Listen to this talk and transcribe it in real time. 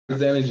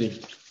the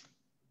energy.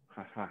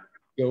 Haha.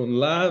 Going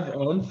live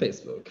on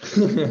Facebook.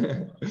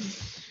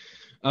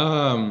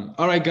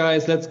 All right,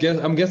 guys, let's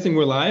get. I'm guessing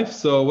we're live.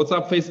 So, what's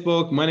up,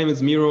 Facebook? My name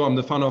is Miro. I'm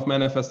the founder of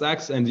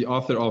ManifestX and the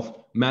author of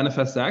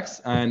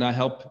ManifestX, and I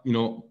help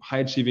high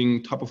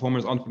achieving top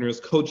performers, entrepreneurs,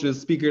 coaches,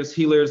 speakers,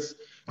 healers,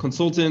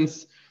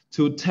 consultants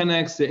to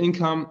 10x their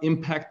income,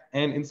 impact,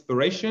 and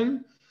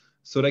inspiration,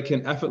 so they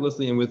can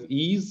effortlessly and with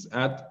ease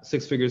add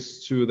six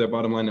figures to their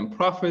bottom line and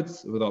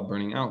profits without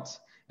burning out.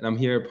 And I'm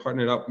here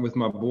partnered up with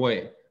my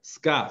boy,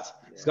 Scott.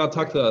 Scott,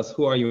 talk to us.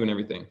 Who are you and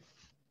everything?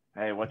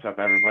 Hey, what's up,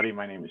 everybody?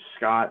 My name is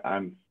Scott.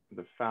 I'm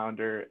the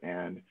founder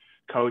and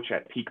coach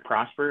at Peak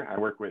Prosper. I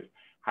work with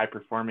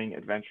high-performing,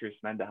 adventurous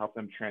men to help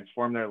them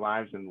transform their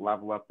lives and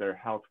level up their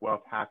health,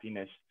 wealth,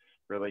 happiness,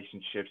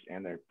 relationships,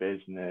 and their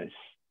business.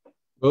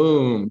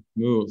 Boom,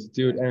 moves,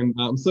 dude. And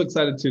I'm so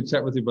excited to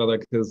chat with you, brother,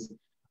 because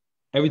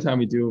every time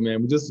we do,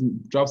 man, we just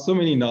drop so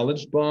many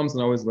knowledge bombs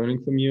and always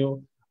learning from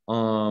you.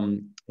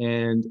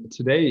 And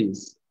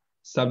today's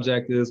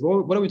subject is,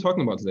 what are we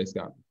talking about today,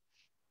 Scott?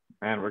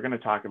 And we're going to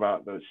talk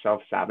about the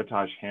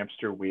self-sabotage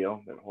hamster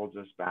wheel that holds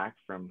us back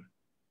from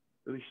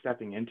really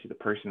stepping into the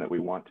person that we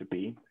want to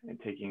be and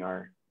taking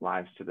our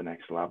lives to the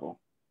next level.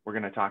 We're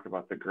going to talk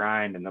about the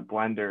grind and the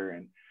blender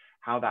and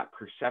how that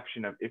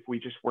perception of if we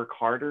just work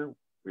harder,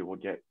 we will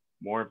get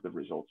more of the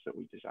results that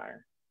we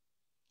desire.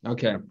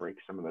 Okay. Break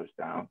some of those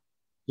down.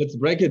 Let's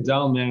break it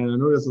down, man. I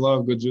know there's a lot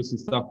of good juicy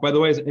stuff. By the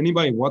way, is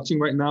anybody watching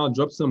right now,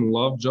 drop some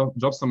love,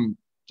 drop some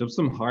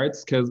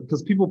hearts,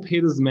 because people pay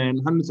this man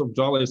hundreds of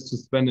dollars to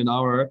spend an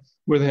hour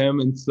with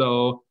him, and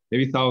so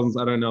maybe thousands.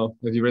 I don't know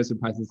if you raise your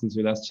prices since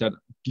your last chat.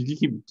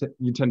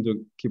 You tend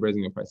to keep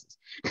raising your prices,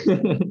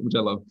 which I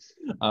love.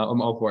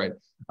 I'm all for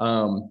it.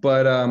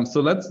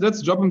 So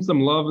let's drop him some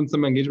love and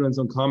some engagement and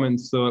some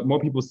comments so more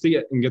people see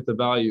it and get the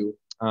value.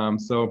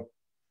 So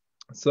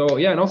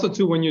yeah, and also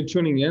too, when you're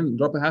tuning in,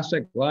 drop a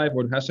hashtag live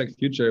or hashtag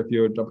future if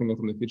you're dropping in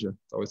from the future.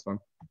 It's always fun.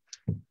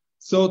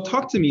 So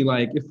talk to me,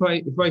 like if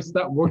I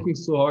stop working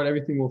so hard,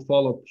 everything will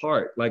fall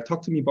apart. Like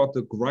talk to me about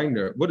the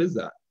grinder. What is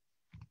that?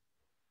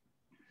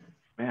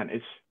 Man,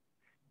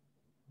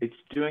 it's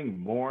doing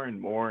more and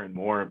more and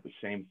more of the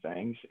same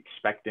things,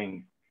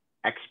 expecting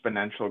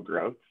exponential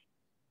growth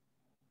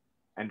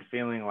and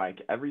feeling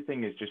like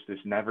everything is just this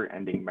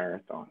never-ending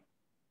marathon.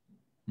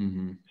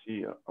 Mm-hmm.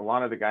 See, a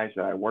lot of the guys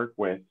that I work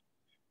with,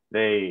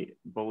 they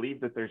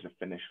believe that there's a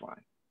finish line,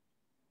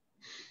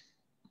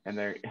 and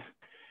they're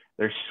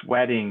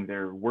sweating,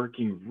 they're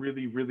working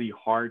really, really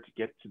hard to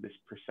get to this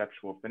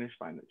perceptual finish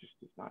line that just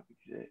does not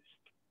exist.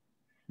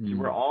 See,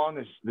 we're all on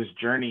this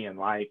journey in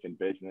life and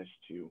business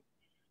to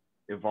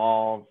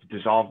evolve,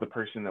 dissolve the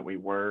person that we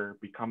were,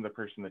 become the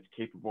person that's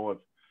capable of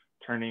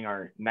turning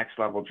our next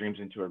level dreams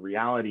into a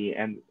reality.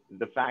 And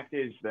the fact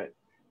is that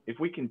if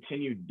we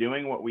continue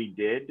doing what we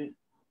did,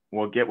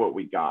 we'll get what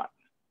we got.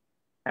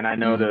 And I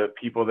know the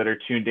people that are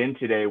tuned in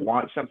today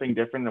want something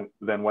different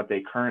than what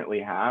they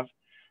currently have.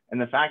 And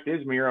the fact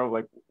is, Miro,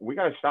 like we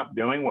got to stop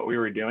doing what we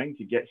were doing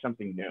to get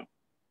something new.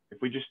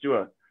 If we just do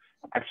a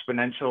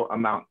exponential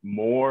amount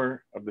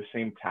more of the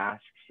same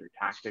tasks or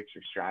tactics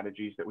or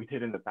strategies that we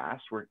did in the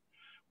past,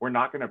 we're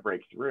not going to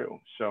break through.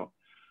 So,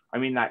 I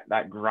mean,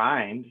 that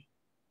grind,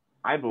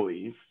 I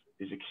believe,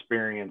 is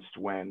experienced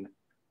when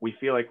we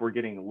feel like we're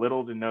getting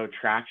little to no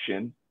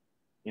traction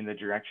in the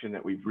direction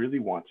that we really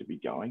want to be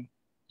going.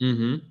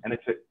 Mm-hmm. And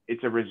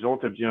it's a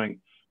result of doing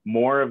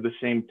more of the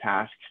same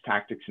tasks,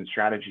 tactics, and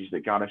strategies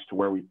that got us to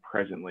where we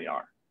presently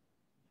are.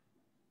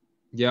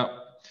 Yeah,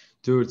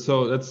 dude.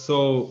 So that's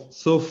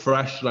so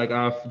fresh. Like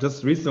I've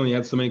just recently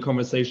had so many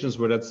conversations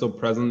where that's so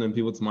present in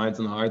people's minds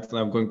and hearts, and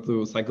I'm going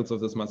through cycles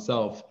of this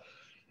myself.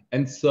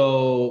 And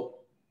so,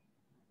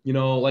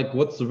 like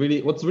what's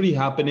really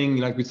happening?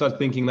 Like we start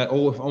thinking that,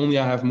 oh, if only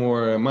I have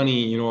more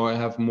money, I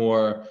have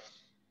more,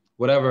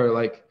 whatever,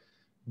 like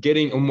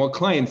getting more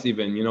clients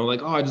even,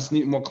 like, oh, I just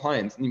need more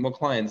clients,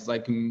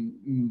 like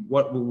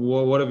what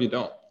if you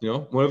don't,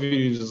 what if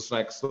you just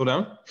like slow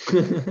down,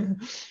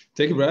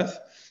 take a breath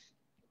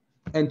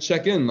and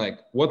check in, like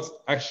what's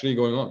actually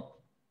going on.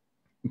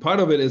 And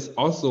part of it is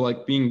also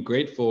like being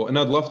grateful, and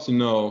I'd love to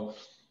know,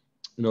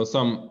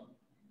 some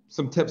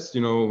tips,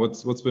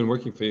 what's been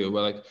working for you.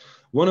 But like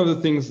one of the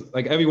things,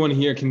 like everyone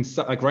here can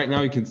stop, like right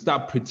now you can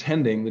stop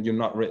pretending that you're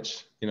not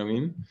rich, you know what I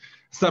mean?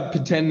 Stop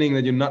pretending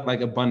that you're not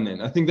like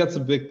abundant. I think that's a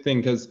big thing,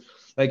 because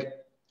like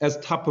as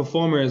top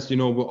performers,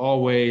 we're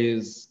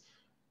always,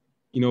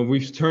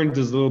 we've turned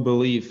this little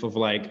belief of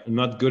like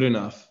not good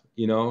enough,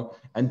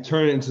 and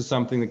turn it into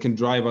something that can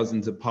drive us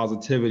into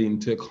positivity,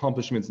 into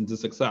accomplishments, into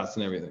success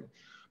and everything.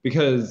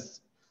 Because,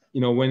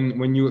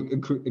 when you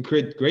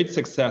create great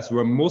success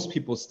where most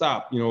people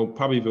stop,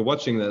 probably if you're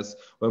watching this,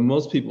 where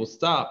most people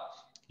stop,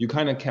 you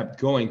kind of kept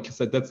going because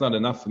that's not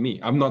enough for me.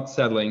 I'm not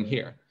settling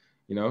here,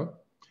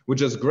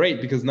 which is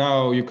great because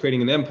now you're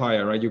creating an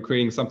empire, right? You're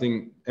creating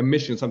something, a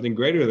mission, something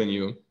greater than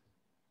you.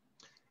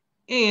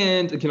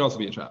 And it can also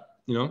be a trap,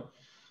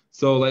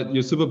 So like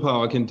your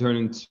superpower can turn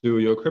into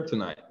your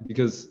kryptonite,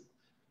 because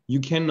you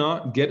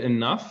cannot get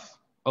enough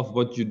of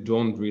what you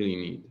don't really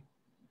need.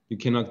 You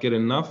cannot get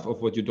enough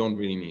of what you don't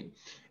really need.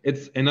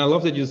 And I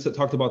love that you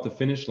talked about the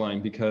finish line,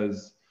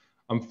 because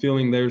I'm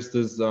feeling there's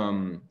this,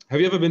 have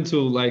you ever been to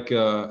like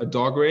a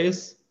dog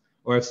race,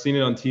 or I've seen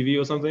it on TV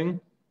or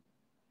something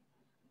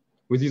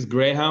with these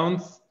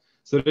greyhounds?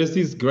 So there's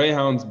these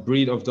greyhounds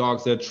breed of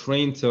dogs that are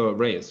trained to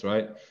race,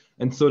 right?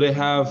 And so they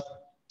have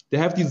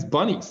these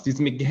bunnies,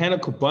 these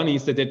mechanical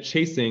bunnies that they're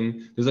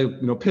chasing. There's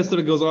a pistol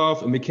that goes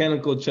off, a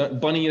mechanical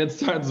bunny that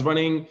starts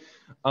running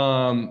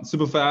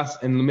super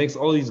fast, and makes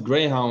all these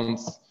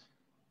greyhounds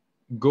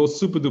go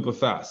super duper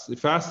fast,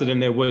 faster than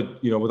they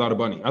would, without a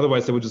bunny.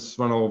 Otherwise, they would just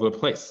run all over the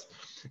place.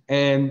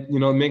 And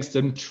it makes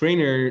the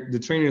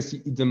trainers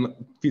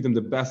feed them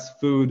the best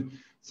food,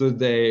 so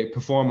they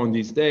perform on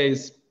these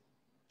days,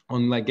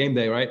 on like game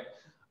day, right?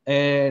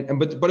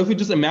 But if we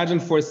just imagine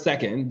for a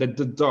second that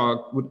the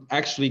dog would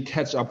actually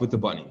catch up with the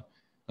bunny,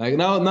 like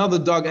now the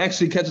dog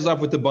actually catches up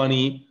with the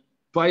bunny,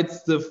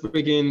 bites the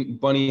freaking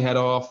bunny head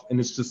off, and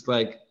it's just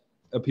like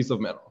a piece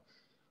of metal.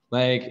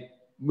 Like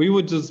we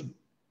would just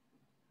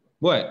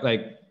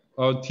like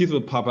our teeth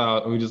would pop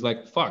out, and we just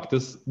like, fuck,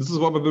 this is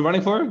what we've been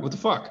running for? What the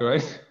fuck,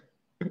 right?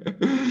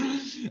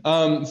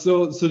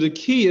 So the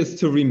key is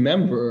to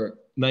remember,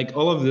 like,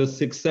 all of the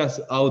success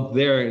out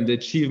there and the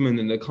achievement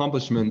and the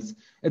accomplishments,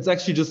 it's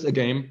actually just a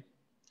game.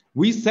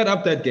 We set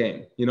up that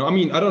game, I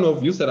mean, I don't know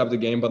if you set up the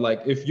game, but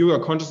like if you are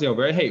consciously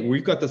aware, hey,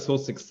 we've got this whole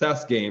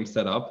success game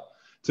set up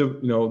to,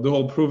 the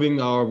whole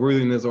proving our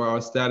worthiness or our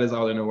status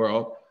out in the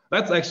world,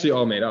 that's actually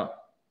all made up.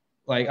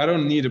 Like, I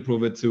don't need to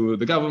prove it to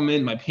the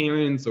government, my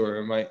parents,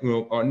 or my,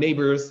 our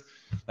neighbors.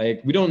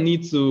 Like, we don't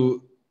need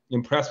to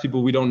impress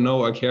people we don't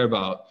know or care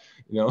about,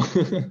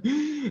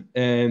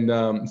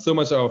 and so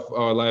much of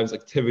our lives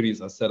activities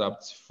are set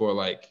up for,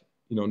 like,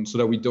 so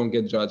that we don't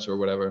get judged or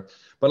whatever.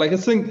 But like, I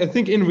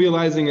think in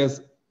realizing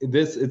this,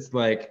 it's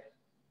like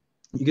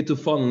you get to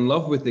fall in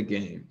love with the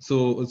game.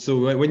 So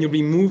when you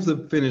remove the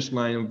finish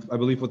line, I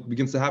believe what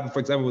begins to happen, for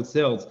example, with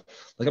sales,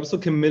 like I'm so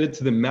committed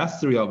to the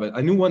mastery of it.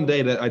 I knew one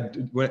day that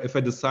if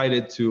I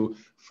decided to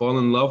fall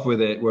in love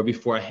with it, where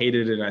before I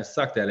hated it and I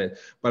sucked at it,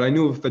 but I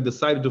knew if I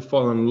decided to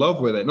fall in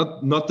love with it,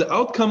 not the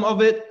outcome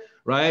of it,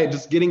 right?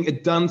 Just getting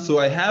it done so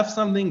I have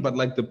something, but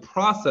like the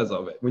process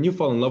of it. When you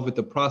fall in love with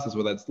the process,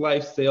 whether it's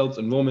life, sales,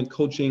 enrollment,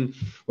 coaching,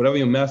 whatever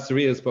your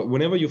mastery is, but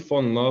whenever you fall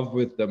in love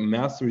with the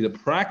mastery, the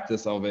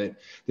practice of it,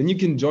 then you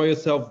can enjoy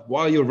yourself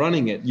while you're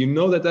running it. You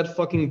know that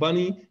fucking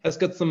bunny has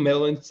got some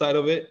metal inside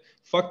of it.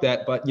 Fuck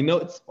that. But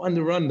it's fun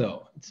to run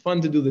though. It's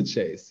fun to do the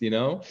chase,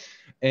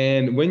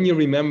 And when you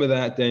remember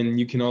that, then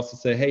you can also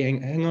say, hey,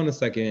 hang on a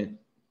second.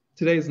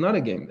 Today is not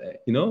a game day,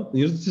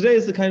 Today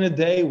is the kind of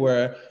day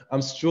where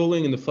I'm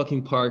strolling in the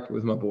fucking park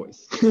with my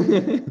boys,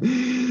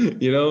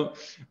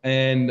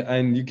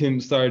 and you can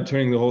start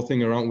turning the whole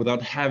thing around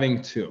without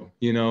having to,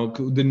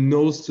 the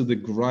nose to the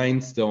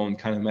grindstone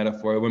kind of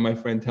metaphor. When my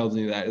friend tells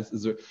me that, it's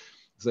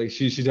like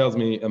she tells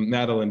me,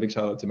 Madeline, big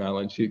shout out to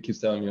Madeline, she keeps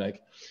telling me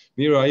like,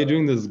 Miro, are you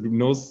doing this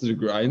nose to the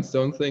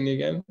grindstone thing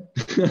again?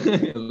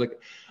 I was like,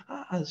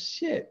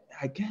 shit,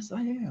 I guess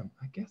I am.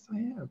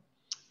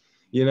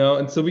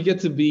 And so we get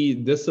to be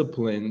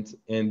disciplined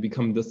and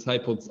become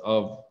disciples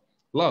of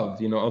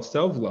love, of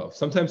self-love.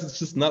 Sometimes it's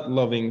just not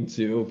loving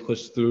to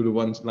push through the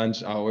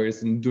lunch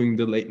hours and doing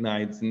the late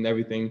nights and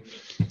everything.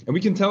 And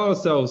we can tell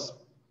ourselves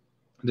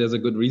there's a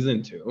good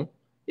reason to.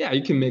 Yeah,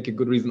 you can make a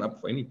good reason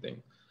up for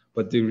anything.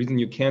 But the reason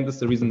you can't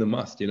is the reason the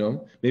must,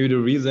 Maybe the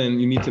reason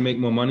you need to make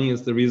more money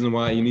is the reason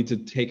why you need to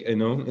take, an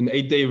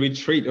 8-day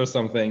retreat or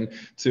something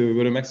to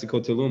go to Mexico,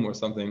 Tulum or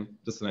something.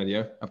 Just an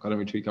idea. I've got a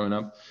retreat coming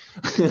up.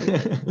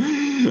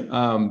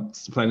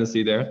 Just planning to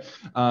see there.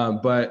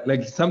 But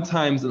like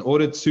sometimes in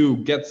order to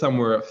get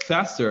somewhere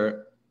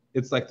faster,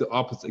 it's like the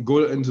opposite.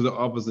 Go into the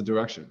opposite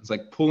direction. It's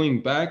like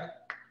pulling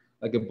back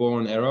like a bow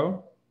and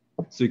arrow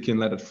so you can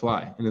let it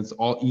fly. And it's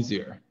all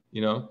easier,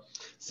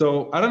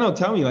 So I don't know,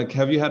 tell me, like,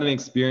 have you had an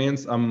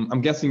experience?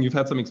 I'm guessing you've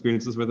had some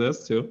experiences with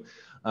this too.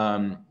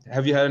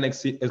 Have you had an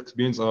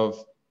experience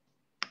of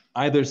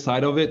either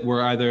side of it,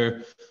 where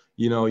either,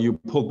 you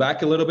pulled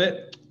back a little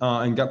bit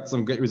and got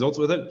some great results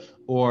with it,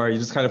 or you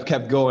just kind of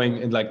kept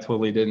going and like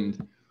totally didn't?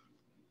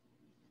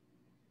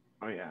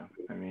 Oh yeah.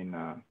 I mean,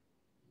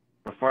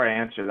 before I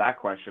answer that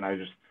question,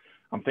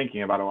 I'm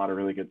thinking about a lot of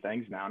really good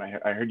things now. And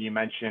I heard you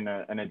mention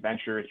an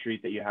adventure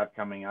retreat that you have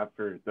coming up.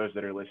 For those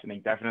that are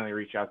listening, definitely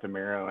reach out to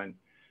Miro and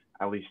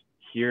at least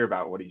hear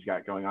about what he's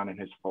got going on in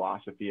his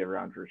philosophy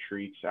around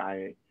retreats.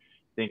 I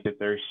think that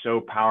they're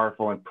so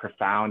powerful and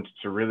profound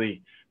to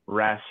really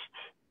rest,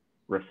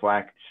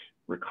 reflect,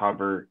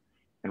 recover,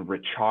 and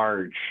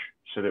recharge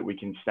so that we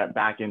can step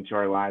back into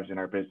our lives and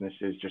our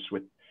businesses just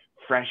with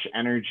fresh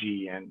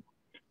energy and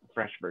a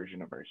fresh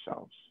version of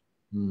ourselves.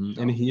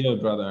 And here,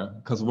 brother,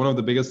 because one of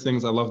the biggest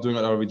things I love doing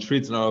at our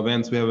retreats and our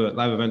events, we have a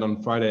live event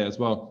on Friday as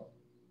well,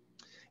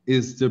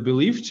 is the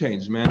belief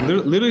change, man.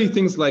 Literally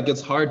things like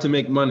it's hard to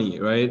make money,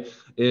 right?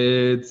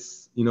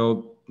 It's,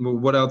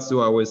 what else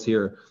do I always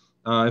hear?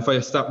 If I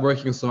stop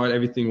working so hard,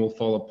 everything will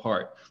fall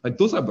apart. Like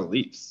those are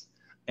beliefs.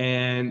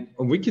 And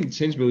we can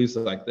change beliefs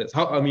like this.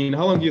 How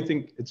long do you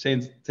think it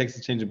takes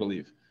to change a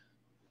belief?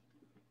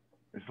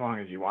 long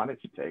as you want it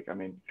to take. I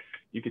mean,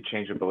 you could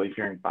change a belief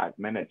here in 5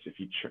 minutes.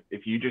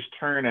 If you just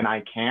turn an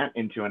I can't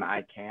into an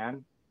I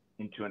can,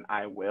 into an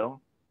I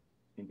will,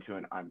 into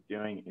an I'm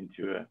doing,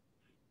 into a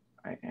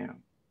I am.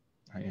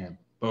 I am.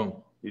 Boom.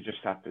 You just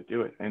have to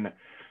do it. And,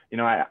 you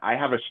know, I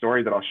have a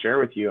story that I'll share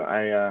with you.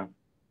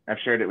 I've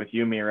shared it with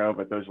you, Miro,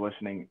 but those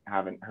listening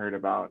haven't heard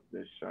about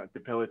this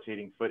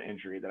debilitating foot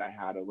injury that I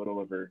had a little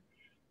over,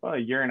 well, a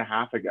year and a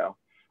half ago.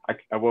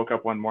 I woke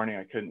up one morning,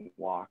 I couldn't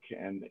walk,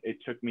 and it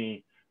took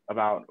me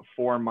about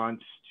 4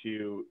 months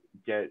to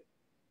get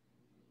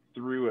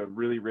through a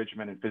really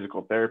regimented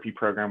physical therapy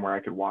program where I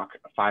could walk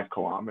 5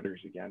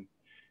 kilometers again.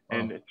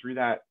 And through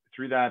that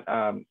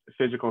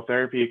physical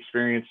therapy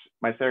experience,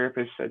 my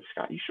therapist said,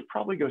 Scott, you should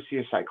probably go see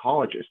a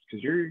psychologist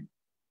because you're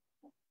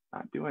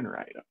not doing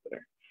right up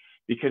there.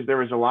 Because there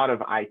was a lot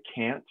of I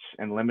can'ts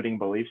and limiting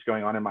beliefs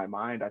going on in my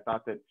mind. I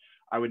thought that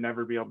I would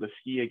never be able to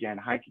ski again,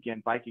 hike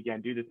again, bike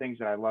again, do the things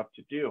that I love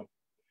to do.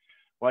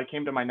 Well, I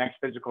came to my next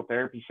physical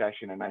therapy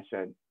session and I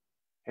said,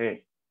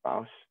 hey,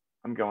 boss,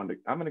 I'm going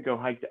to go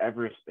hike to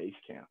Everest Base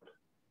Camp.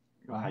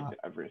 Hike to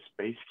Everest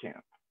Base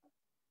Camp.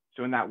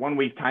 So in that 1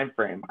 week time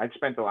frame, I'd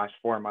spent the last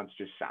 4 months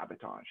just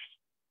sabotaged.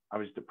 I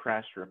was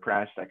depressed,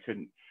 repressed. I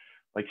couldn't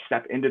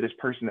step into this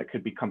person that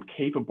could become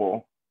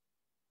capable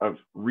of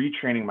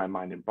retraining my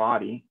mind and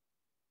body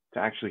to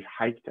actually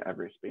hike to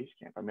Everest Base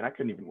Camp. I mean, I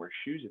couldn't even wear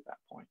shoes at that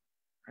point,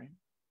 right?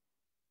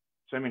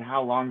 So, I mean,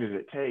 how long does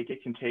it take?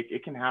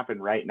 It can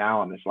happen right now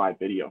on this live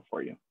video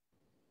for you.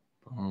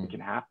 It can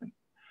happen.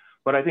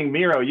 But I think,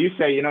 Miro, you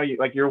say, you know,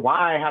 your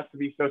why has to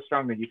be so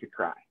strong that you could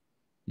cry.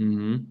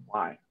 Mm-hmm.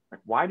 Why?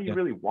 Why do you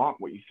really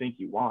want what you think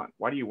you want?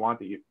 Why do you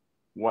want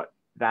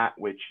that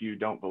which you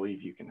don't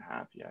believe you can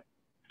have yet?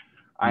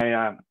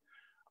 I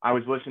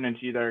was listening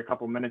to you there a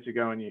couple minutes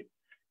ago, and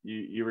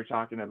you were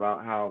talking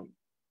about how,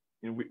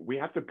 you know, we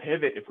have to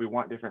pivot if we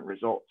want different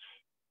results.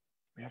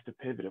 We have to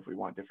pivot if we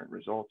want different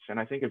results. And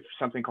I think of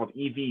something called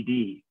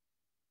EVD.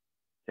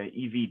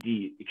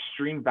 EVD,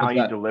 extreme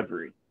value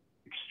delivery.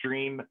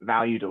 Extreme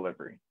value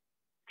delivery.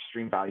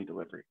 Extreme value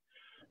delivery.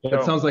 Yeah,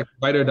 it sounds like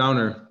writer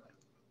downer.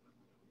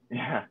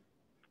 Yeah,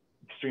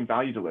 extreme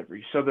value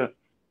delivery. So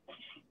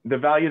the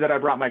value that I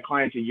brought my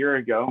clients a year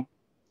ago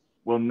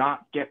will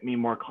not get me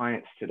more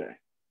clients today.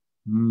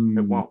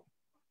 It won't.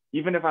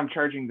 Even if I'm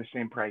charging the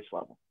same price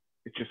level,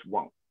 it just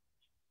won't.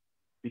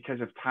 Because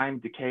of time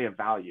decay of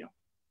value.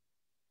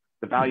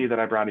 The value that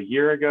I brought a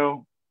year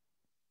ago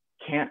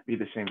can't be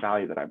the same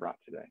value that I brought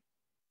today.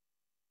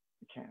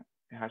 It can't.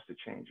 It has to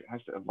change. It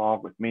has to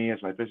evolve with me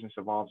as my business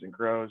evolves and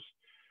grows.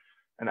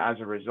 And as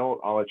a result,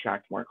 I'll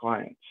attract more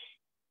clients.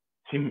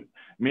 See,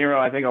 Miro,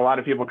 I think a lot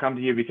of people come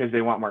to you because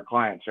they want more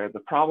clients, right? The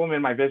problem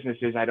in my business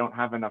is I don't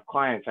have enough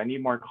clients. I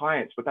need more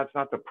clients, but that's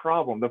not the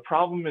problem. The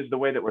problem is the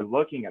way that we're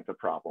looking at the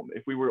problem.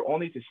 If we were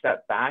only to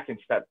step back and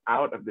step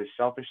out of this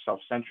selfish,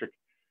 self-centric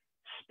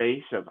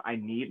space of I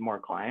need more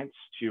clients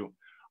to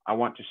I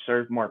want to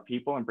serve more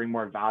people and bring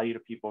more value to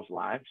people's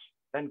lives,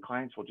 then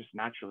clients will just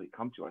naturally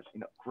come to us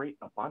in great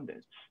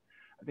abundance.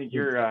 I think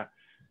you're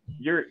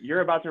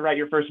about to write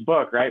your first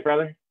book, right,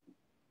 brother?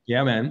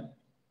 Yeah, man.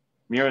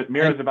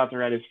 Miro's about to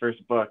write his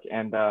first book,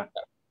 and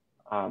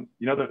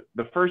you know,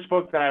 the first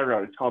book that I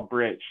wrote, it's called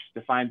Bridge: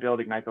 Define,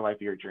 Build, Ignite the Life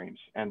of Your Dreams.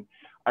 And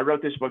I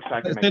wrote this book so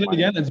I could make money. Say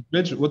it again. It's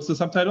Bridge. What's the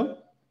subtitle?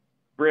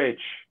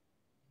 Bridge: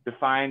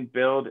 Define,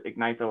 Build,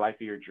 Ignite the Life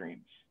of Your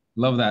Dreams.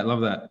 Love that.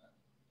 Love that.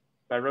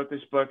 So I wrote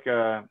this book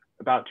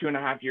about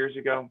 2.5 years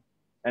ago,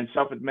 and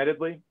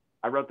self-admittedly,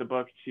 I wrote the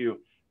book to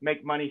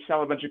make money,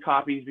 sell a bunch of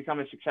copies, become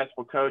a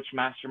successful coach,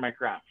 master my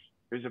craft.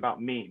 It was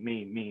about me.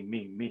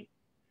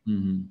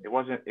 Mm-hmm.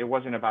 It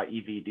wasn't about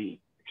EVD,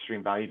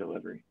 extreme value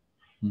delivery.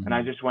 Mm-hmm. And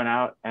I just went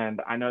out,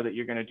 and I know that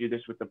you're going to do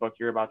this with the book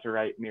you're about to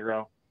write,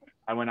 Miro.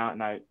 I went out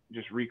and I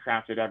just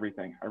recrafted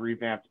everything. I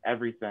revamped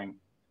everything.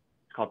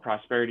 It's called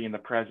Prosperity in the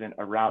Present,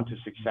 A Route to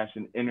Success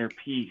and Inner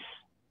Peace.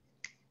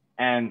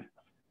 And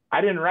I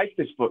didn't write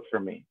this book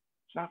for me.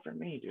 It's not for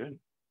me, dude.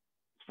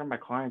 It's for my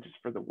clients. It's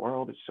for the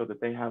world. It's so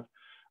that they have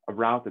a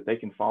route that they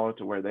can follow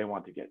to where they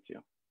want to get to.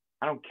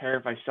 I don't care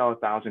if I sell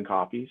 1,000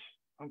 copies.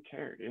 I don't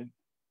care, dude.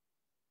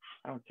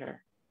 I don't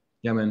care.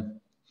 Yeah, man.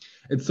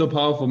 It's so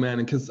powerful, man.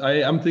 Because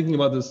I'm thinking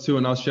about this too,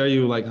 and I'll share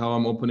you like how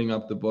I'm opening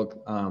up the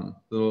book,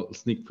 little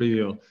sneak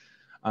preview,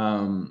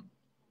 and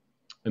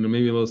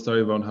maybe a little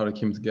story about how it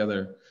came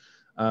together.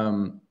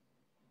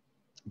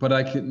 But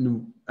I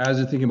can, as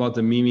you're thinking about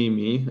the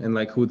me, and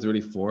like who it's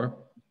really for,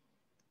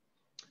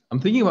 I'm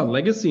thinking about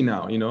legacy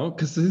now, you know,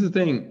 because this is the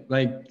thing,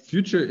 like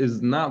future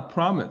is not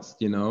promised,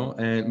 you know,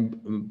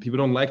 and people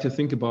don't like to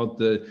think about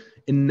the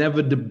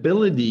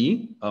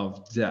inevitability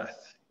of death.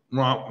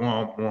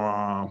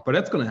 But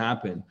that's going to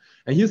happen.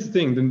 And here's the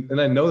thing, and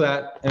I know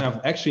that, and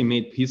I've actually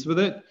made peace with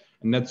it.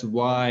 And that's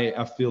why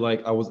I feel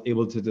like I was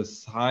able to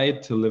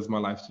decide to live my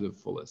life to the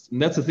fullest.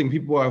 And that's the thing,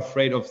 people are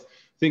afraid of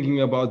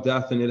thinking about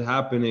death and it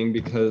happening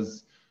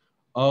because,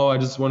 oh, I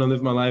just want to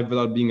live my life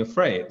without being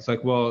afraid. It's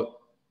like, well,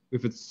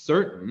 if it's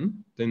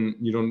certain, then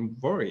you don't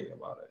worry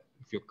about it.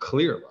 If you're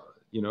clear about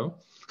it, you know?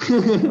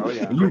 Oh,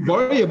 yeah. You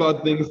worry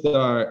about things that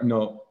are,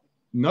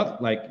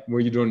 not like where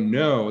you don't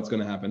know what's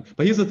going to happen.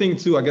 But here's the thing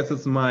too, I guess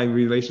it's my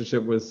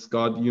relationship with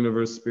God,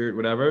 universe, spirit,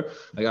 whatever.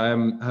 Like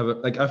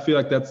I feel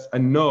like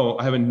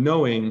I have a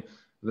knowing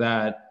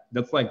that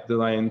that's like the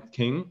Lion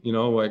King, you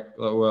know, like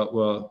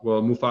well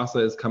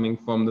Mufasa is coming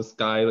from the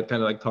sky, like,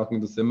 kind of like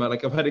talking to Simba.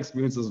 Like I've had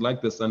experiences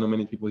like this. I know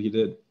many people he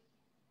did,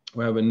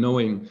 where I have a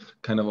knowing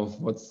kind of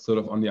what's sort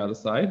of on the other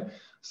side.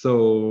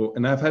 So,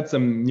 and I've had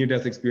some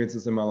near-death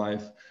experiences in my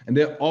life, and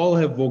they all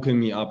have woken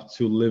me up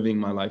to living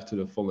my life to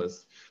the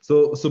fullest.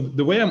 So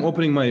the way I'm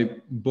opening my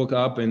book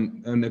up,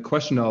 and the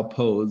question I'll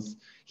pose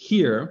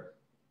here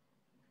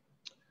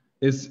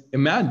is,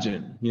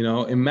 imagine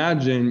you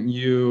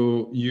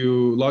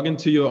log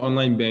into your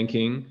online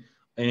banking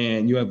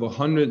and you have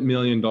 $100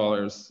 million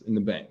in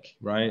the bank,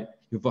 right?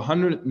 You have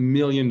 $100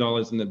 million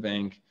in the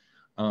bank.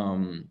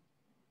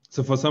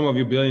 So for some of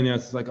you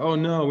billionaires, it's like, oh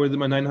no, where did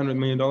my $900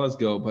 million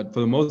go? But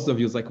for most of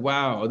you, it's like,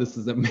 wow, this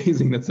is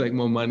amazing. That's like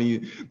more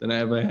money than I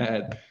ever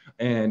had.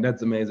 And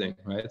that's amazing,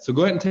 right? So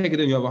go ahead and take it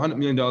in. You have $100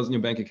 million in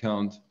your bank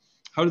account.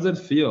 How does that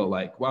feel?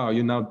 Like, wow,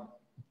 you're now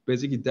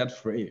basically debt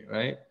free,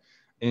 right?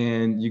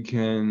 And you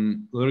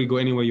can literally go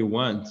anywhere you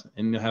want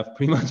and have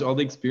pretty much all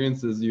the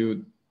experiences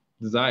you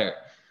desire.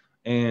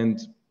 And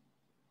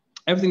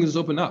everything is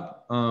open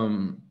up.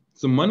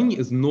 So money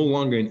is no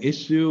longer an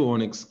issue or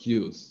an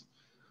excuse.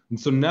 And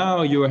so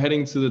now you're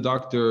heading to the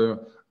doctor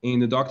and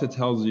the doctor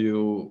tells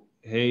you,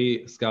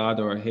 hey,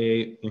 Scott, or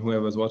hey,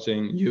 whoever's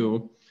watching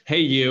you, hey,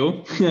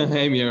 you,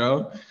 hey,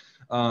 Miro,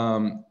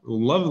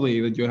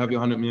 lovely that you have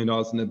your $100 million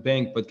in the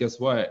bank, but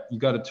guess what? You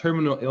got a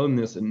terminal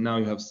illness and now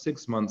you have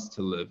 6 months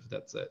to live.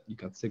 That's it. You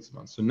got 6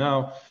 months. So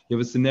now you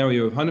have a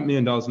scenario of $100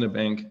 million in the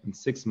bank and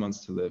 6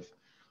 months to live.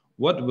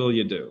 What will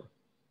you do?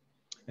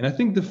 And I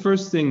think the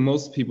first thing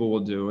most people will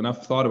do, and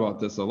I've thought about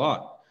this a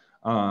lot,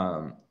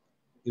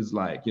 is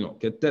like,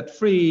 get debt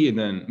free, and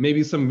then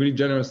maybe some really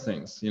generous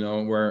things,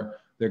 where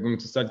they're going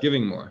to start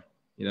giving more,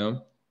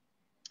 and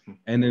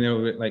then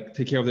they'll like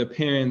take care of their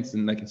parents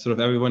and like sort of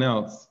everyone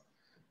else.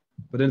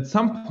 But at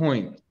some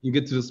point you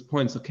get to this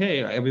point, it's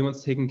okay,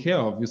 everyone's taken care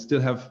of. You still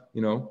have,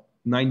 $90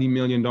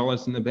 million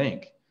in the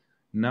bank.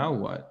 Now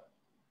what?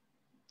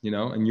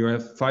 And you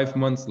have 5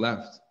 months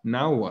left.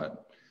 Now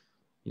what?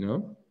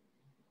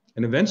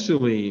 And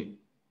eventually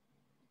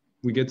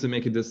we get to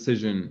make a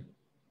decision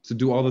to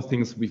do all the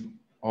things we've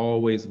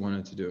always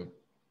wanted to do,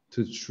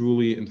 to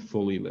truly and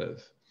fully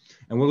live.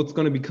 And what's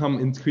going to become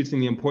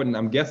increasingly important,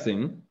 I'm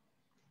guessing,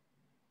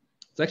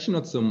 it's actually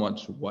not so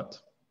much what,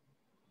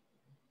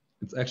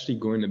 it's actually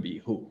going to be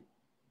who.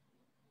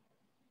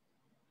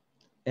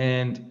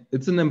 And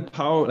it's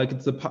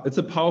it's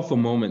a powerful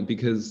moment,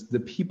 because the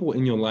people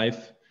in your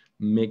life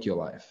make your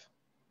life.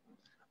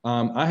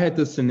 I had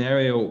this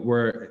scenario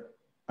where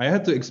I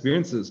had to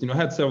experience this. I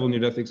had several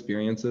near-death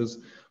experiences,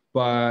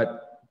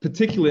 but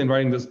particularly in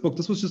writing this book,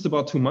 this was just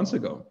about 2 months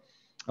ago.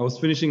 I was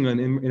finishing an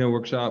inner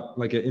workshop,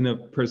 like an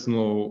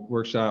interpersonal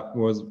workshop,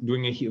 was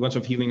doing a bunch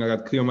of healing. I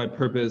got clear on my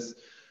purpose.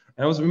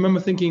 And I remember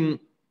thinking,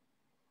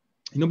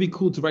 it'd be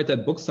cool to write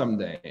that book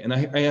someday. And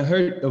I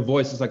heard a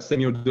voice, it's like,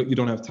 saying, you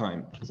don't have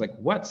time. I was like,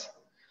 what?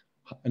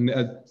 And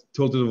I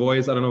told the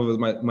voice, I don't know if it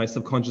was my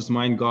subconscious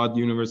mind, God,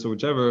 universe, or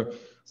whichever.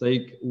 It's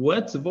like,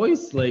 what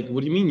voice? Like,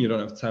 what do you mean you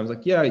don't have time? It's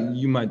like, yeah,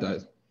 you might die.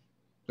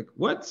 Like,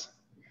 what?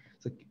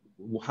 It's like,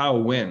 how,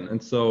 when?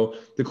 And so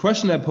the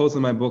question I posed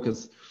in my book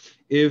is,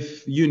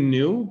 if you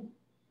knew,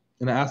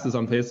 and I asked this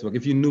on Facebook,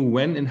 if you knew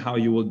when and how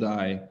you will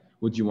die,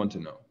 would you want to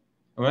know?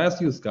 I'm gonna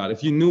ask you, Scott,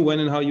 if you knew when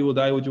and how you will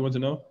die, would you want to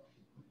know?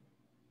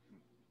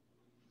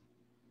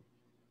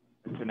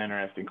 It's an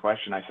interesting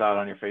question. I saw it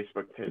on your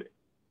Facebook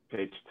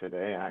page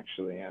today,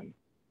 actually, and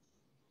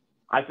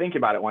I think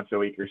about it once a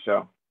week or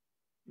so.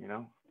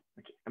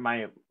 Like, am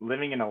I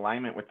living in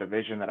alignment with the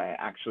vision that I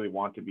actually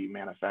want to be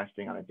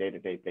manifesting on a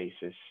day-to-day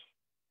basis?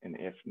 And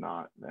if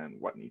not, then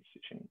what needs to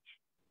change?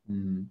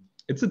 Mm-hmm.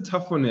 It's a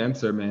tough one to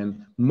answer,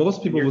 man.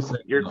 Most people will say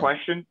your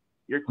question,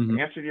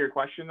 answer to your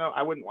question, though,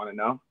 I wouldn't want to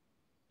know.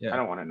 Yeah. I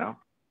don't want to know.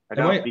 I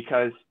don't,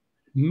 because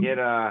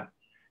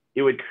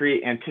it would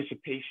create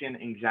anticipation,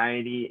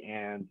 anxiety,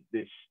 and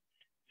this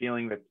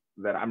feeling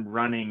that I'm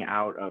running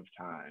out of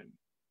time.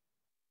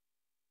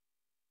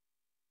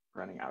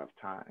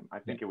 I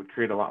think it would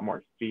create a lot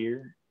more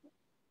fear.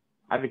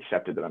 I've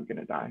accepted that I'm going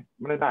to die.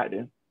 I'm going to die, dude.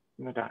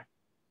 I'm going to die.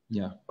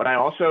 Yeah. But I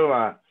also,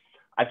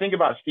 I think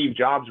about Steve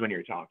Jobs when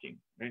you're talking,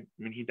 right?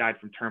 I mean, he died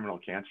from terminal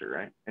cancer,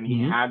 right? And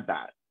he had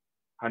that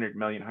 100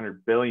 million,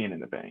 100 billion in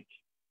the bank.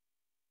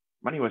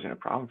 Money wasn't a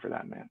problem for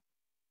that man,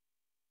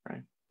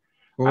 right?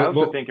 I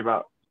also think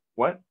about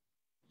what?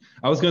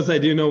 I was going to say,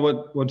 do you know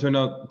what turned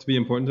out to be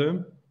important to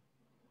him?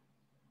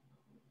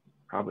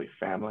 Probably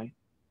family.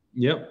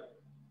 Yep.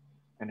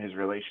 And his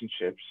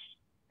relationships.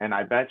 And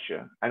I bet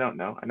you, I don't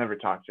know, I never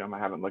talked to him. I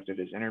haven't looked at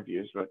his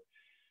interviews, but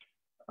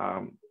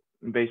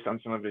based on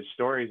some of his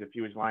stories, if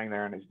he was lying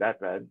there on his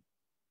deathbed,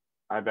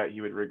 I bet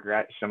he would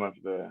regret some of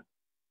the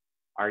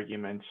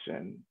arguments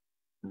and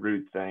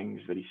rude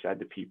things that he said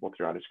to people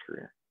throughout his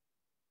career.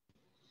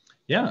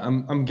 Yeah,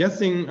 I'm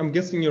guessing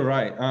you're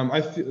right.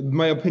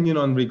 My opinion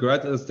on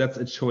regret is that's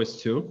a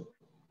choice too.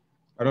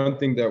 I don't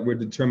think that we're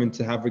determined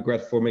to have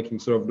regret for making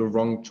sort of the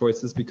wrong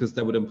choices, because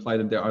that would imply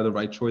that there are the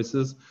right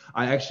choices.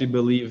 I actually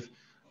believe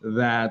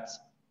that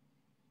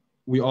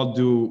we all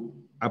do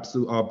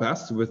absolutely our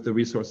best with the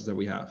resources that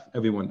we have.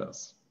 Everyone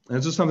does. And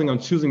it's just something I'm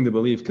choosing to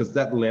believe, because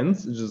that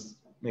lens, it just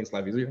makes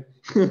life easier.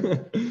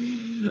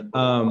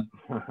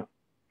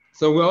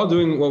 So we're all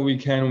doing what we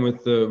can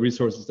with the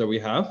resources that we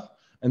have.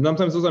 And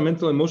sometimes those are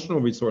mental,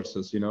 emotional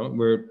resources, you know,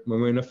 when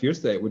we're in a fear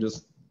state, we're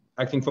just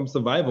acting from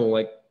survival.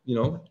 Like, you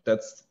know,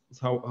 that's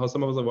how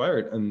some of us are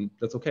wired, and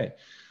that's okay.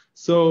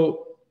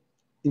 So,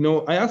 you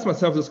know, I asked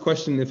myself this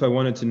question if I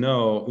wanted to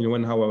know, you know,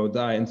 when and how I would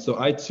die. And so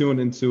I tuned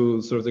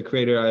into sort of the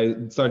creator.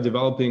 I started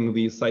developing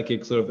these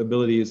psychic sort of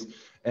abilities,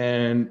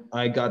 and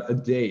I got a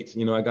date.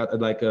 You know, I got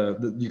like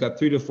you got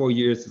 3 to 4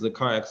 years as a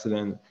car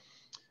accident,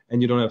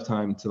 and you don't have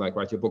time to like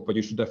write your book, but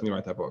you should definitely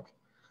write that book.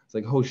 It's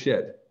like, oh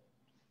shit.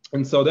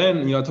 And so then,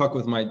 you know, I talked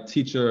with my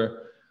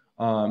teacher,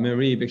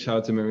 Marie, big shout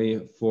out to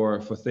Marie for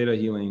theta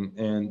healing.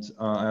 And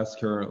I asked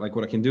her like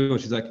what I can do.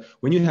 And she's like,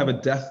 when you have a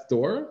death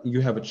door,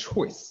 you have a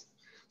choice.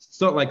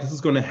 It's not like this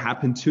is going to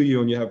happen to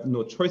you and you have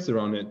no choice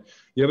around it.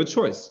 You have a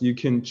choice. You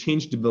can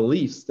change the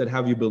beliefs that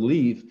have you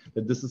believe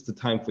that this is the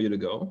time for you to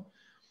go.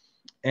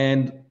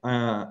 And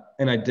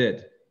I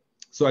did.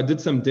 So I did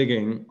some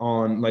digging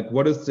on like,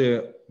 what is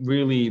the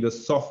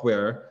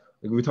software?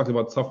 Like we talked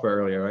about software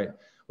earlier, right?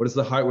 What is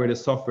the hardware, the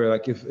software?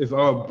 Like if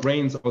our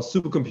brains, our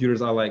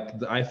supercomputers are like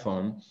the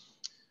iPhone,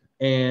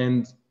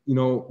 and you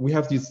know we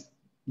have these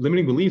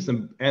limiting beliefs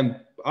and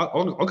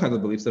all kinds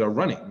of beliefs that are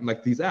running,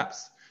 like these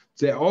apps.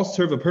 They all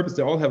serve a purpose.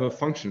 They all have a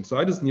function. So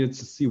I just needed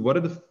to see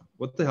what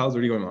the hell is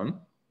really going on,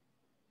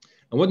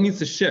 and what needs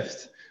to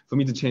shift for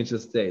me to change the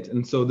state.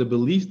 And so the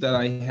belief that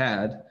I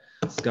had,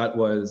 Scott,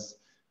 was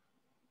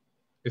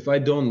if I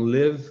don't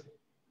live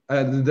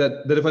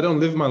that if I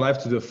don't live my life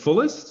to the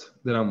fullest,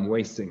 then I'm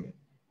wasting it.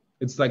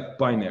 It's like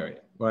binary,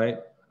 right?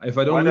 If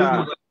I don't live my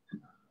life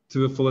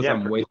to the fullest,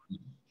 I'm wasting it.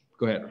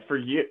 Go ahead. For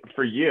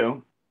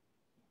you,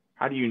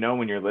 how do you know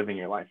when you're living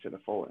your life to the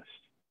fullest?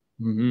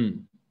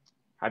 Mm-hmm.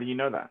 How do you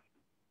know that?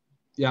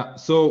 Yeah.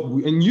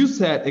 So, and you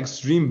said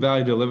extreme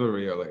value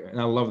delivery earlier,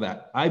 and I love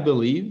that. I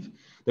believe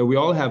that we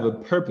all have a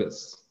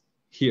purpose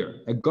here,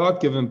 a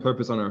God-given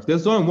purpose on earth.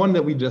 There's only one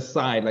that we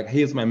decide, like,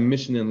 here's my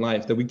mission in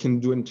life, that we can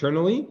do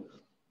internally.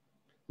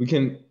 We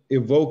can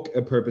evoke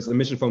a purpose, a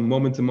mission from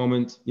moment to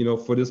moment, you know,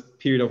 for this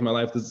period of my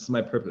life, this is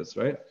my purpose,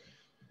 right?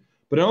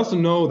 But I also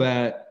know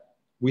that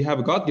we have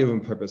a God-given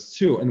purpose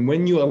too. And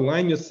when you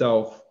align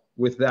yourself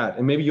with that,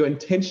 and maybe your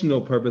intentional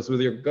purpose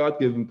with your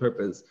God-given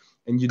purpose,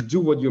 and you do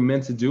what you're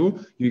meant to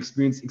do, you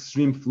experience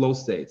extreme flow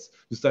states.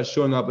 You start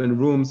showing up in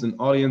rooms and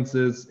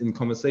audiences, in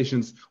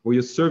conversations where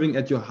you're serving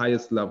at your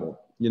highest level,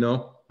 you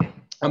know?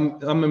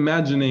 I'm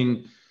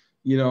imagining,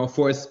 you know,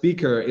 for a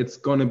speaker, it's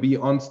going to be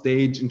on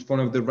stage in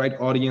front of the right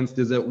audience.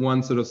 There's that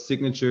one sort of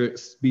signature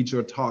speech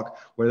or talk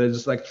where they're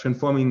just like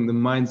transforming the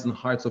minds and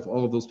hearts of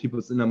all of those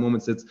people in that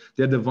moment. It's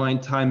their divine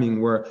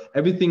timing where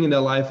everything in their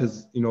life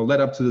has, you know,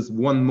 led up to this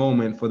one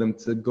moment for them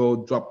to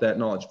go drop that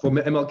knowledge. For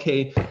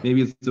MLK,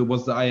 maybe it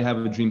was the I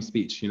Have a Dream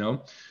speech, you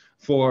know.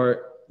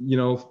 For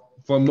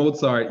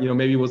Mozart, you know,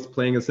 maybe it was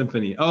playing a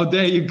symphony. Oh,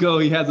 there you go.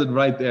 He has it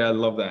right there. I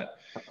love that.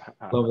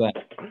 Love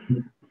that.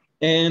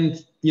 And,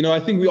 you know, I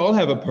think we all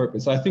have a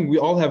purpose. I think we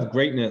all have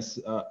greatness,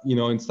 you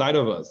know, inside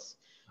of us.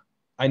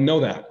 I know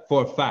that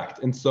for a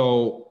fact. And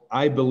so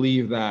I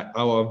believe that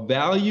our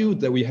value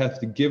that we have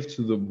to give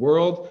to the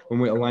world when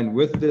we're aligned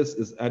with this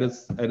is at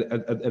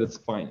its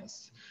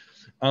finest.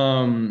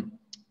 And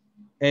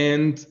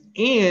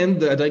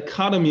the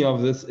dichotomy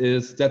of this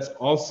is that's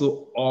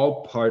also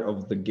all part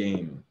of the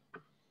game.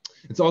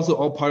 It's also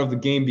all part of the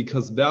game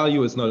because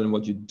value is not in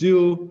what you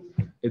do.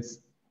 It's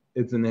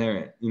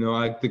inherent, you know,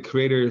 like the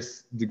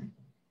creators,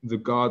 the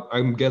God,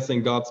 I'm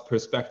guessing God's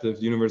perspective,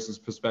 the universe's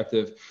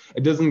perspective.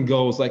 It doesn't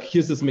go, it's like,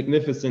 here's this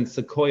magnificent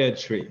sequoia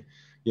tree,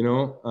 you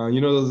know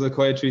those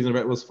sequoia trees in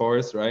Redwood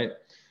Forest, right?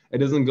 It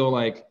doesn't go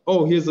like,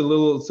 oh, here's a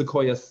little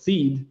sequoia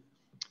seed.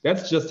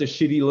 That's just a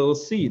shitty little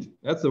seed.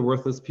 That's a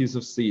worthless piece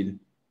of seed.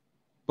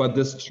 But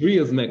this tree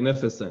is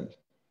magnificent.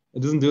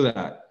 It doesn't do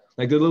that.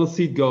 Like the little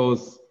seed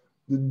goes,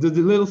 the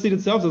little seed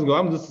itself doesn't go,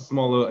 I'm just a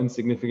small little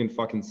insignificant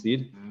fucking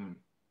seed.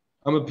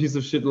 I'm a piece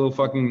of shit, little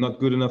fucking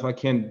not good enough, I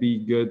can't be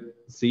good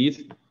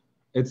seed.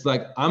 It's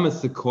like, I'm a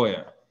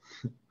sequoia,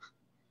 you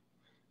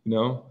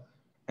know?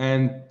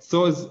 And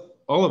so is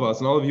all of us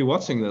and all of you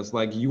watching this,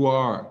 like you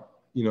are,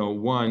 you know,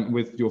 one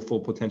with your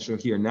full potential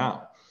here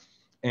now.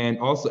 And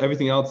also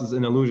everything else is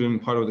an illusion,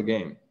 part of the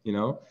game, you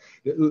know?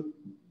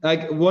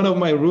 Like one of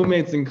my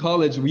roommates in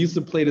college, we used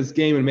to play this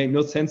game and it made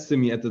no sense to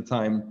me at the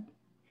time.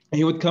 And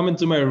he would come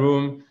into my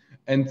room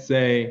and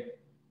say,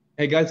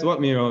 hey guys,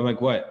 what, Miro? I'm like,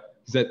 what?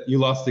 He said, you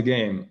lost the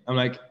game. I'm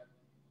like,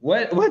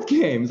 what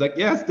game? He's like,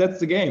 yes, that's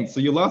the game. So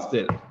you lost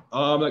it.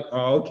 I'm like,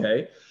 oh,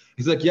 okay.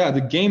 He's like, yeah,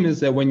 the game is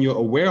that when you're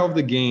aware of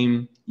the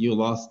game, you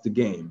lost the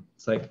game.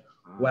 It's like,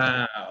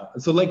 wow.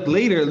 So like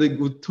later, like,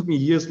 it took me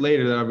years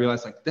later that I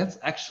realized like, that's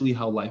actually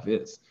how life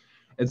is.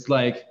 It's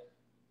like,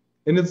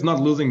 And it's not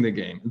losing the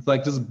game. It's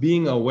like just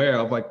being aware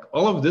of like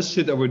all of this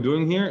shit that we're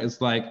doing here is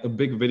like a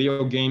big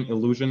video game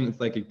illusion. It's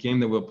like a game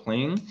that we're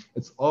playing.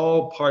 It's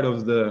all part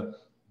of the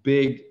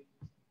big,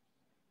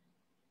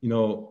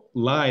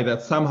 lie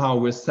that somehow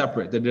we're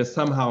separate, that there's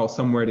somehow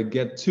somewhere to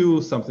get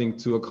to, something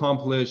to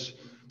accomplish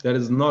that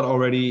is not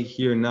already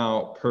here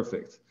now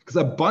perfect. Because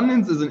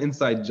abundance is an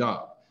inside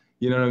job.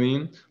 You know what I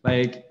mean?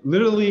 Like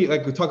literally,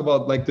 like we talk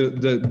about like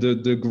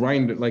the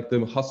grind, like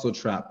the hustle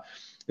trap.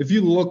 If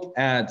you look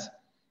at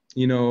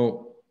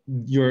your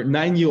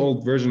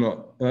 9-year-old version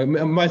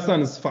of my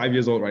son is 5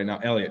 years old right now,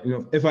 Elliot.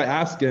 If I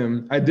ask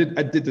him, I did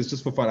this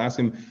just for fun. Ask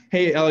him,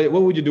 hey Elliot,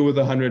 what would you do with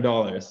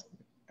 $100?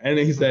 And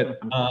he said,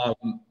 I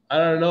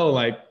don't know,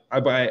 like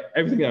I buy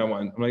everything I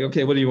want. I'm like,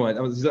 okay, what do you want?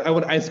 He's like, I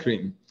want ice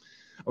cream.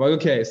 I'm like,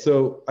 okay,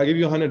 so I give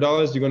you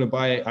 $100. You're gonna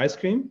buy ice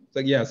cream? It's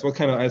like, yes. Yeah, so what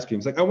kind of ice cream?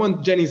 It's like, I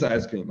want Jenny's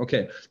ice cream.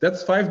 Okay,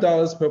 that's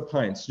 $5 per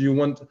pint. So you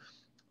want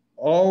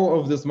all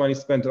of this money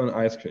spent on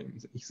ice cream?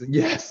 He said,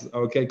 yes.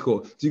 Okay,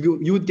 cool. So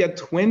you would get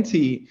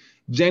 20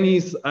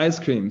 Jenny's ice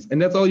creams, and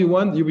that's all you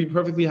want? You'd be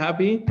perfectly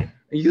happy? And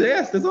you say,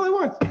 yes, that's all I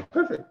want.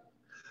 Perfect.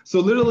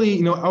 So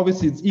literally,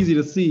 obviously it's easy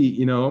to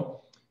see,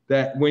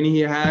 that when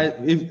he had,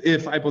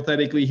 if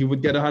hypothetically he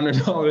would get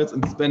 $100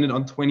 and spend it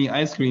on 20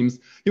 ice creams,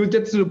 he would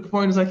get to the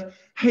point, it's like,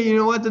 hey, you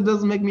know what? That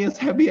doesn't make me as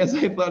happy as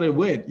I thought it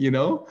would, He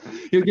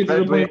would get to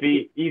the point. If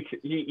he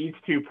eats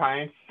 2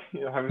 pints,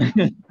 have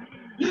an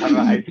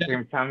ice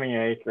cream tummy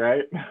ache,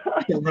 right?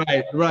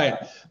 Right.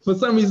 For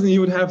some reason, he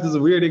would have this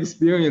weird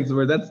experience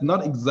where that's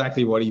not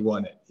exactly what he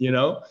wanted,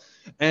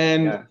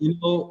 And,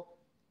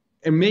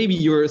 and maybe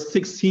your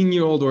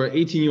 16-year-old or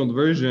 18-year-old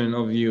version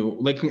of you,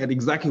 looking at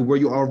exactly where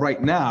you are right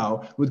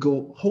now, would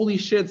go, holy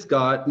shit,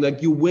 Scott,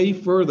 like you way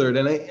further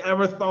than I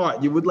ever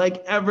thought you would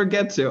like ever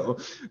get to.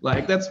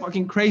 Like, that's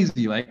fucking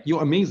crazy. Like,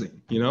 you're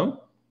amazing,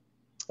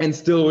 And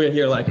still we're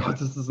here like, oh,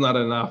 this is not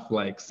enough.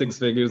 Like 6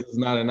 figures is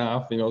not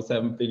enough.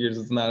 7 figures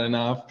is not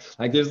enough.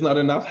 Like there's not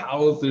enough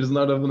house. There's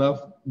not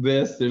enough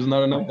this. There's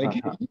not enough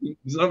vacation.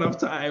 There's not enough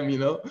time,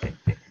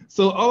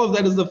 So all of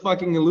that is a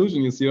fucking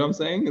illusion. You see what I'm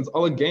saying? It's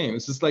all a game.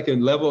 It's just like a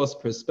level of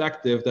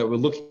perspective that we're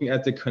looking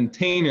at the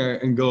container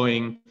and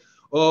going,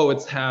 oh,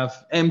 it's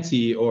half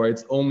empty or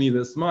it's only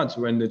this much.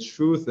 When the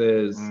truth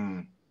is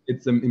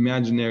it's an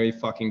imaginary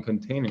fucking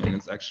container and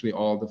it's actually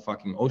all the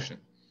fucking ocean.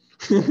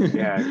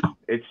 Yeah,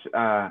 it's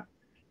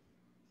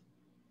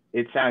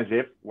as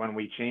if when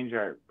we change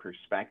our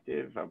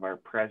perspective of our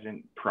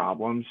present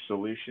problems,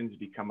 solutions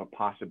become a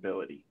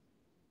possibility.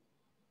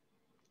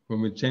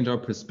 When we change our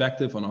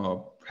perspective on our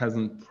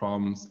present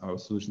problems, our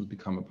solutions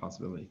become a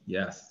possibility.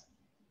 Yes.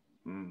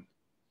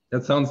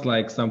 That sounds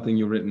like something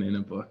you've written in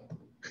a book.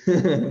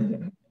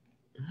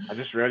 I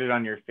just read it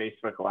on your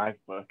Facebook Live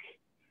book.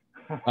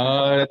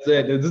 That's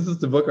it. This is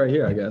the book right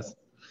here, I guess.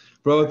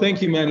 Bro,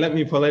 thank you, man.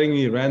 For letting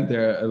me rant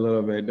there a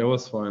little bit. That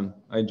was fun.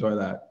 I enjoy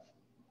that.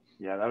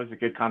 Yeah, that was a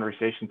good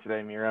conversation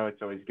today, Miro.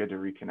 It's always good to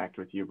reconnect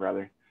with you,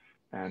 brother.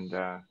 And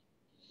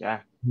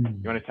yeah,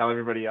 you want to tell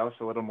everybody else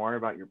a little more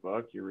about your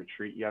book, your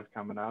retreat you have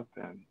coming up,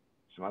 and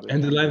some other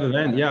and the live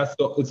event? Yeah,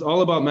 so it's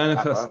all about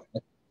manifest.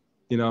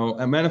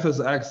 And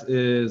Manifest X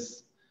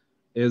is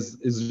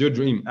your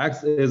dream.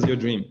 X is your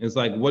dream. It's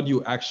like what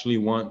you actually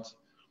want.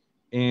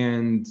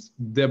 And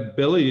the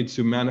ability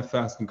to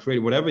manifest and create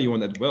whatever you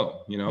want at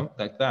will,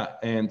 like that.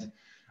 And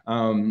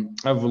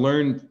I've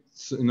learned,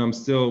 and I'm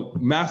still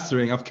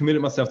mastering, I've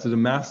committed myself to the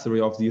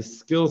mastery of these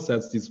skill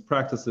sets, these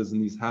practices,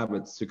 and these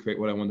habits to create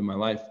what I want in my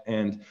life.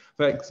 And in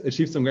fact,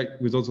 achieved some great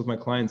results with my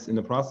clients in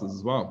the process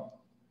as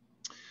well.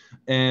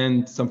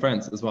 And some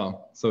friends as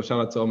well. So shout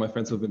out to all my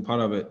friends who have been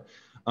part of it.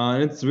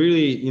 And it's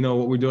really,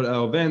 what we do at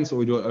our events, what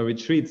we do at our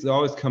retreats, it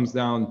always comes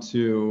down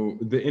to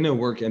the inner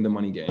work and the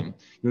money game.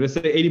 They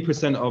say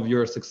 80% of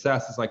your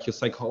success is like your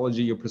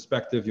psychology, your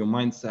perspective, your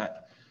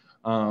mindset.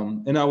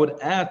 And I would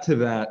add to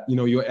that,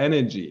 your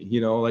energy,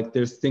 like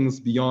there's things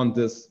beyond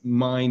this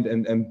mind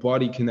and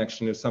body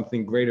connection. There's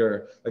something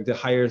greater, like the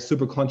higher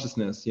super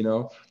consciousness,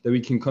 that we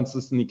can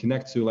consistently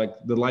connect to, like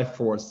the life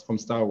force from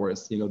Star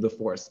Wars, the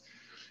force.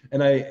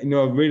 And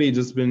I've really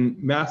just been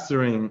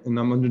mastering, and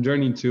I'm on the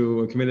journey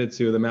to, committed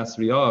to the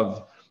mastery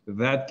of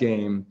that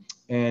game.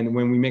 And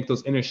when we make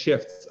those inner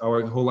shifts,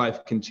 our whole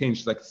life can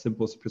change, like the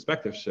simplest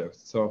perspective shift.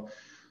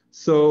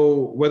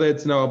 So whether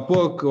it's in our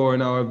book or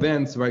in our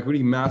events, like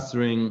really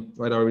mastering,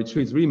 right, our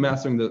retreats, really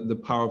mastering the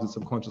power of the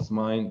subconscious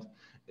mind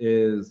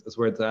is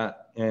where it's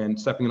at, and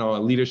stepping in our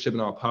leadership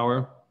and our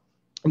power.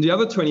 And the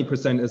other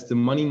 20% is the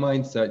money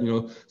mindset.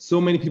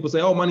 So many people say,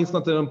 oh, money's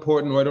not that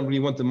important, or I don't really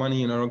want the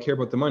money and I don't care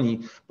about the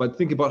money. But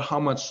think about how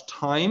much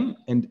time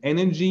and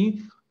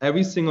energy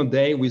every single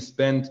day we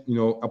spend,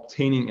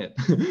 obtaining it,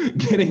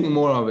 getting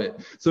more of it.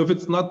 So if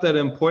it's not that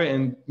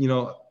important,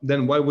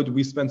 then why would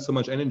we spend so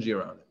much energy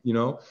around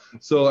it,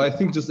 So I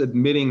think just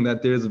admitting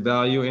that there's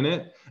value in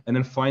it, and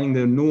then finding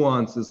the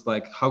nuances,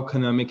 like how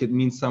can I make it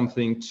mean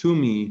something to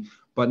me,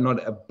 but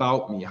not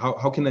about me?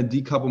 How can I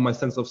decouple my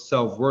sense of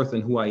self-worth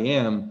and who I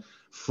am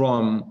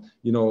from,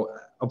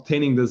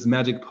 obtaining this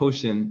magic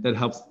potion that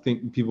helps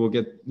people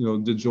get,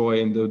 the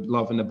joy and the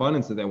love and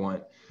abundance that they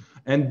want.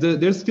 And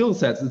there's skill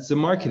sets. It's the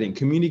marketing,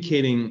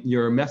 communicating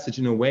your message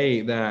in a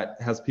way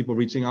that has people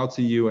reaching out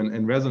to you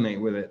and resonate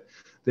with it.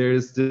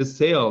 There's the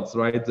sales,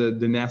 right? The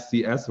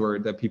nasty S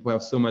word that people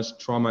have so much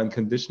trauma and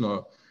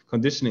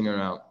conditioning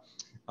around,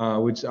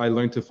 which I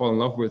learned to fall in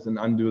love with and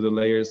undo the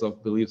layers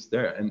of beliefs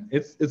there. And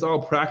it's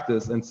all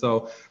practice. And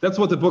so that's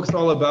what the book's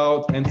all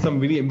about, and some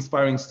really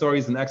inspiring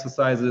stories and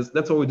exercises.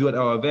 That's what we do at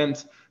our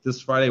event this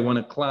Friday, 1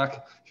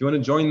 o'clock. If you want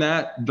to join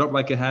that, drop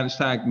like a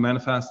hashtag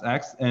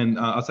ManifestX, and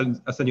I'll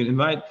send you an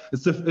invite.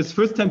 It's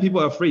first 10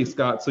 people are free,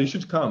 Scott, so you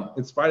should come.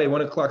 It's Friday,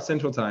 1 o'clock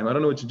Central Time. I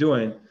don't know what you're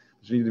doing,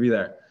 but you need to be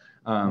there.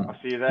 I'll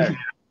see you there.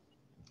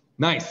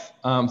 Nice.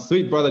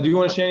 Sweet, brother. Do you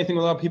want to share anything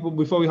with our people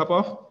before we hop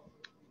off?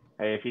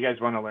 Hey, if you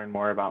guys want to learn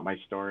more about my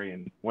story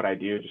and what I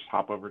do, just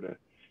hop over to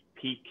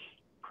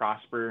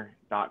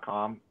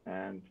peakprosper.com.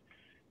 And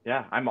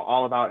yeah, I'm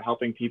all about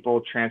helping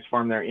people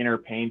transform their inner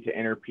pain to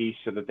inner peace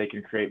so that they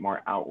can create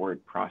more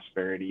outward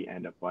prosperity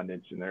and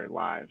abundance in their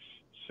lives.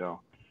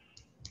 So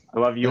I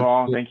love you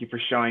all. Thank you for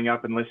showing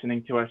up and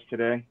listening to us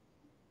today.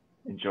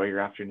 Enjoy your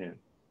afternoon.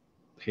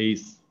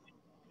 Peace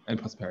and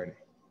prosperity.